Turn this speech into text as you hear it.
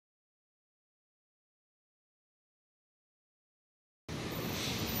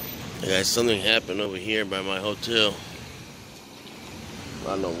Yeah, something happened over here by my hotel. I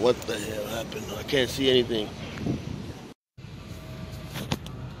don't know what the hell happened. I can't see anything.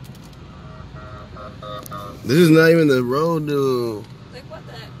 This is not even the road, dude. Like what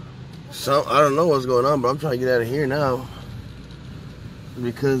the heck? I don't know what's going on, but I'm trying to get out of here now.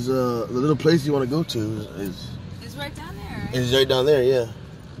 Because the little place you want to go to is It's right down there. Right? It's right down there, yeah.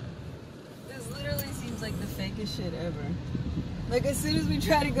 This literally seems like the fakest shit ever. Like as soon as we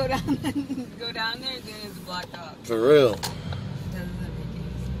try to go down there, then it's blocked off. For real. Doesn't make any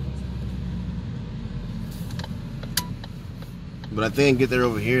sense. But I think I can get there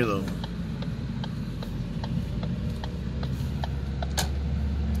over here, though.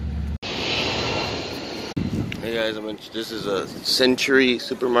 Hey guys, this is a Century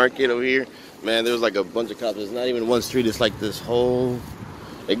supermarket over here. Man, there's like a bunch of cops. It's not even one street. It's like this whole...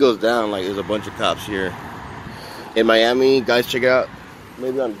 It goes down like there's a bunch of cops here. In Miami, guys, check it out.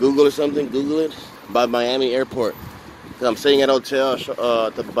 Maybe on Google or something. Google it. By Miami Airport. I'm staying at a hotel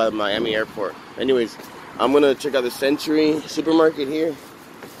by Miami Airport. Anyways, I'm going to check out the Century supermarket here.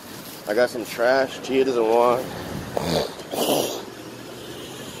 I got some trash. Chia doesn't want.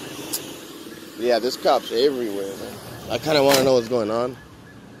 Yeah, there's cops everywhere, man. I kind of want to know what's going on.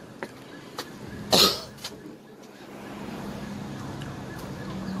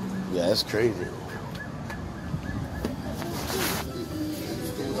 Yeah, that's crazy.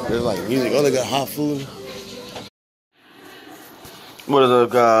 There's like music. Oh, they got hot food. What is up,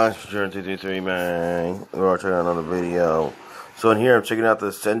 guys? Jordan 233, man. We're checking out another video. So in here, I'm checking out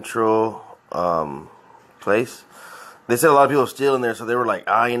the Central place. They said a lot of people steal in there, so they were like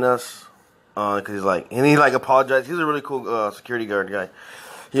eyeing us. Cause he apologized. He's a really cool security guard guy.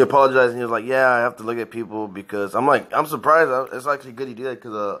 He apologized and he was like, "Yeah, I have to look at people because I'm surprised. It's actually good you do that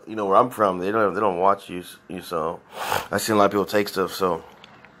because you know where I'm from, they don't watch you. So I seen a lot of people take stuff. So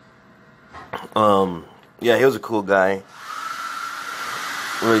yeah, he was a cool guy,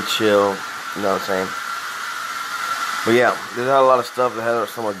 really chill. You know what I'm saying? But yeah, they had a lot of stuff. They had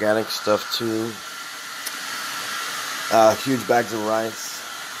some organic stuff too. Huge bags of rice.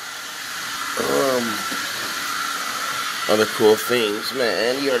 Other cool things,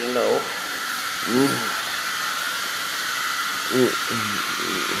 man. You already know.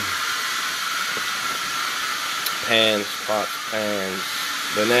 Pans, pots, pans,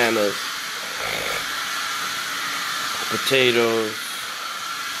 bananas, potatoes.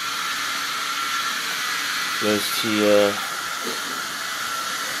 There's chia.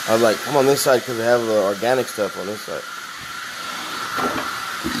 I was like, come on this side because they have the organic stuff on this side.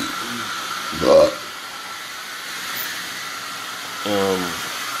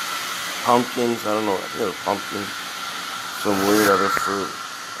 Pumpkins, I don't know, I think it's pumpkin. Some weird other fruit.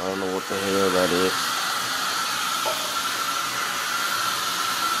 I don't know what the hell that is.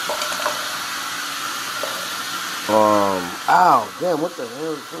 Ow, damn, what the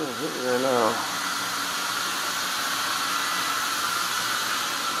hell is going to hit me right now?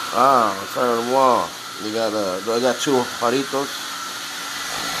 It's on the wall. I got two palitos.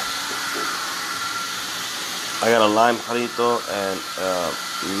 I got a lime palito and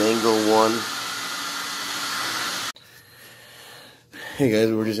mango one. Hey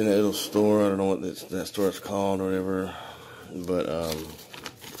guys, we're just in that little store. I don't know what that store is called or whatever. But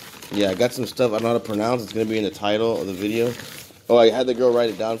yeah, I got some stuff I don't know how to pronounce. It's gonna be in the title of the video. Oh, I had the girl write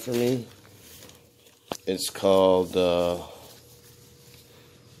it down for me. It's called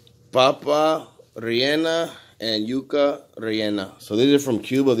Papa Rellena and Yuca Rellena. So these are from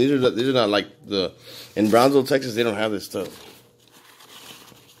Cuba. These are not like in Brownsville, Texas. They don't have this stuff,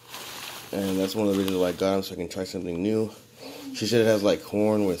 and that's one of the reasons why I got them, so I can try something new. She said it has like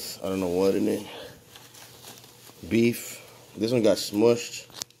corn with I don't know what in it, beef. This one got smushed,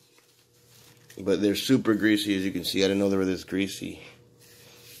 but they're super greasy, as you can see. I didn't know they were this greasy.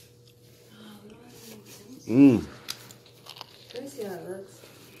 Let me see how it looks.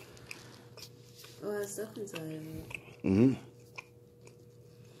 Oh, it has stuff inside of it.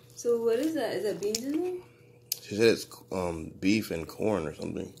 So what is that? Is that beans in there? She said it's beef and corn or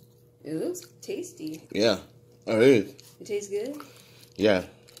something. It looks tasty. Yeah. Oh, it is. It tastes good? Yeah.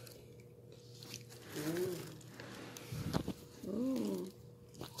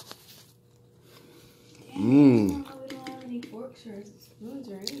 We don't have any forks or spoons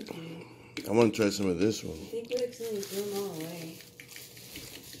or anything. I want to try some of this one. I think we accidentally threw them all away.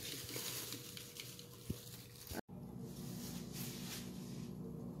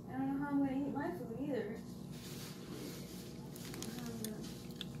 I don't know how I'm going to eat my food either.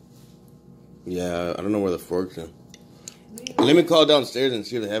 Yeah, I don't know where the forks are. Let me call downstairs and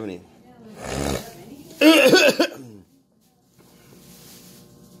see if they have any.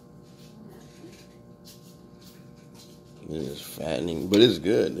 fattening, but it's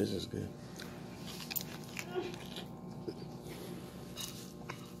good. This is good.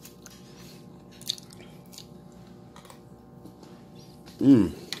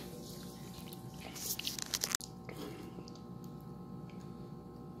 Mmm.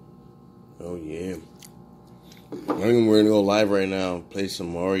 Oh yeah. I think we're gonna go live right now and play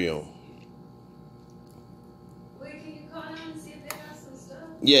some Mario. Wait, can you call them and see if they got some stuff?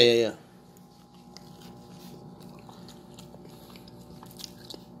 Yeah.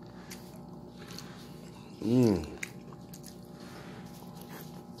 Mmm.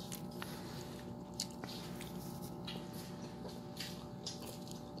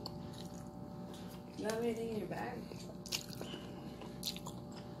 You have anything in your bag?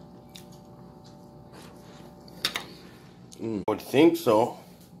 I would think so.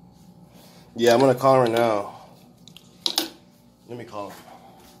 Yeah, I'm gonna call her right now. Let me call her.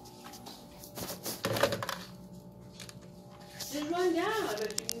 Just run down. I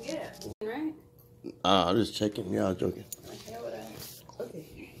bet you can get it. Right? I'm just checking. Yeah, I was joking. Okay, what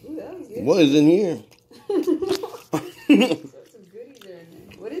okay. Ooh, that was good. What is in here? Some goodies are in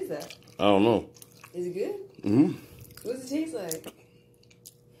there. What is that? I don't know. Is it good? Mm-hmm. What does it taste like?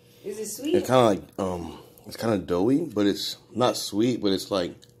 Is it sweet? It's kind of like, it's kind of doughy, but it's not sweet, but it's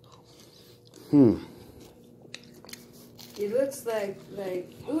like, It looks like,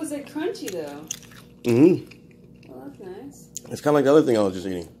 oh, it's like crunchy though. Mm-hmm. Well, that's nice. It's kind of like the other thing I was just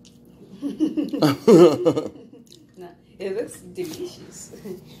eating. No, it looks delicious.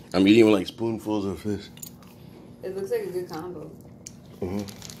 I'm eating with like spoonfuls of fish. It looks like a good combo. Mm-hmm.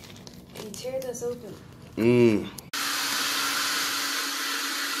 Can you tear this open? Mmm.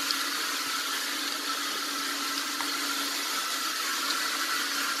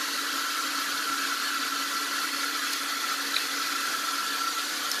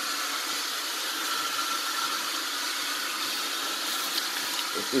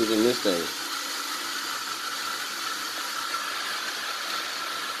 Let's see what's in this thing.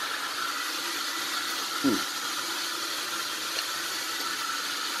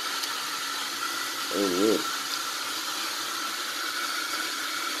 Oh, yeah.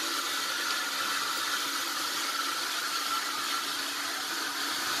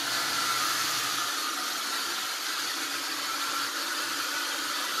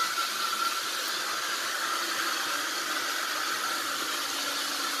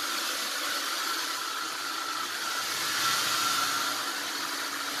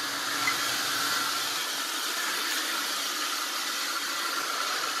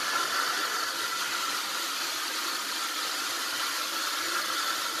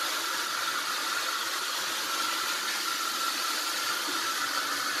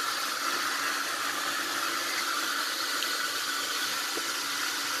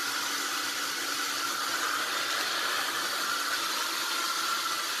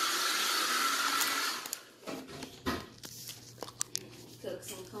 Cook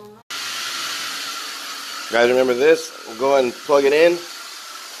some corn. Guys, remember this? We'll go ahead and plug it in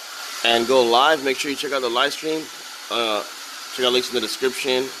and go live. Make sure you check out the live stream. Check out links in the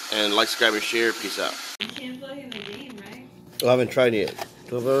description and like, subscribe, and share. Peace out. You can't plug in the game, right? Well, I haven't tried it yet.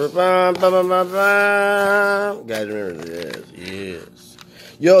 Guys, remember this. Yes.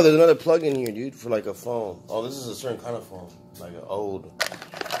 Yo, there's another plug in here, dude, for like a phone. Oh, this is a certain kind of phone. Like an old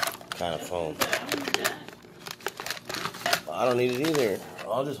kind of phone. I don't need it either.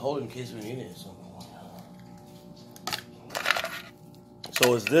 I'll just hold it in case we need it.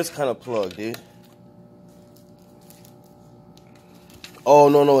 So it's this kind of plug, dude. Oh,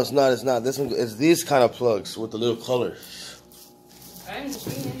 no, it's not. It's not. This one is these kind of plugs with the little colors. I haven't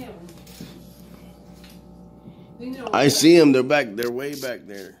seen any of them. I see them. They're back. They're way back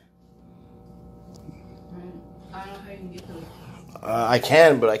there. I don't know how you can get them. I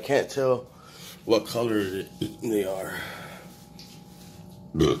can, but I can't tell what color they are.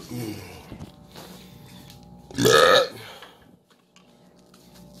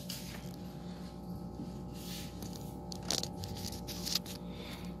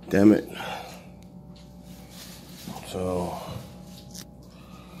 Damn it. So,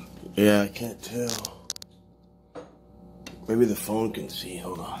 yeah, I can't tell. Maybe the phone can see.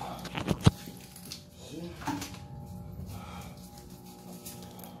 Hold on.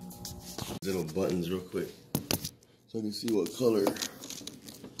 Little buttons real quick so I can see what color.